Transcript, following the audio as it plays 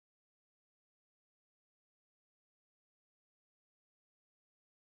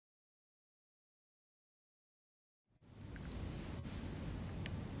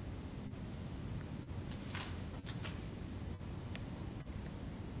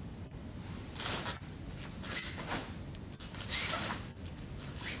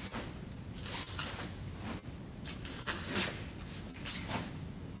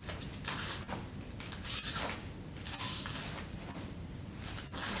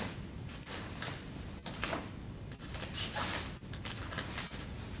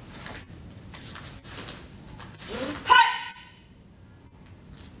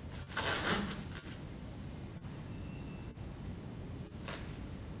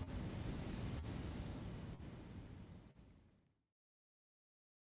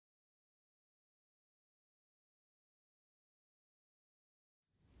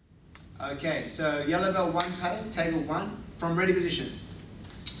Okay, so yellow belt 1 pattern, Taegeuk 1, from ready position.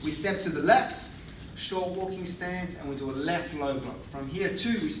 We step to the left, short walking stance, and we do a left low block. From here, 2,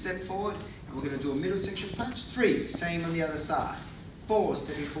 we step forward, and we're going to do a middle section punch. 3, same on the other side. 4,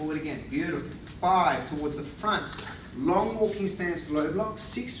 stepping forward again, beautiful. 5, towards the front, long walking stance, low block.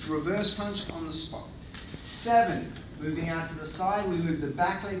 6, reverse punch on the spot. 7, moving out to the side, we move the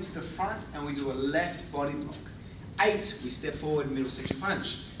back leg to the front, and we do a left body block. 8, we step forward, middle section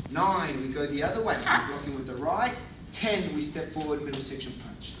punch. 9, we go the other way, we're blocking with the right. 10, we step forward, middle section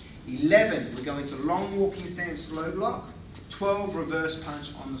punch. 11, we're going to long walking stance, low block. 12, reverse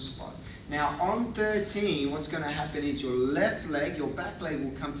punch on the spot. Now on 13, what's going to happen is your left leg, your back leg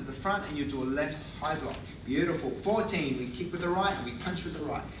will come to the front and you do a left high block. Beautiful. 14, we kick with the right and we punch with the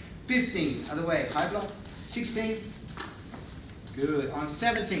right. 15, other way, high block. 16, good. On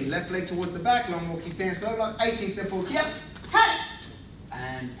 17, left leg towards the back, long walking stance, low block. 18, step forward, yep, hey!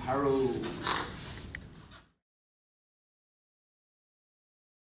 And paro.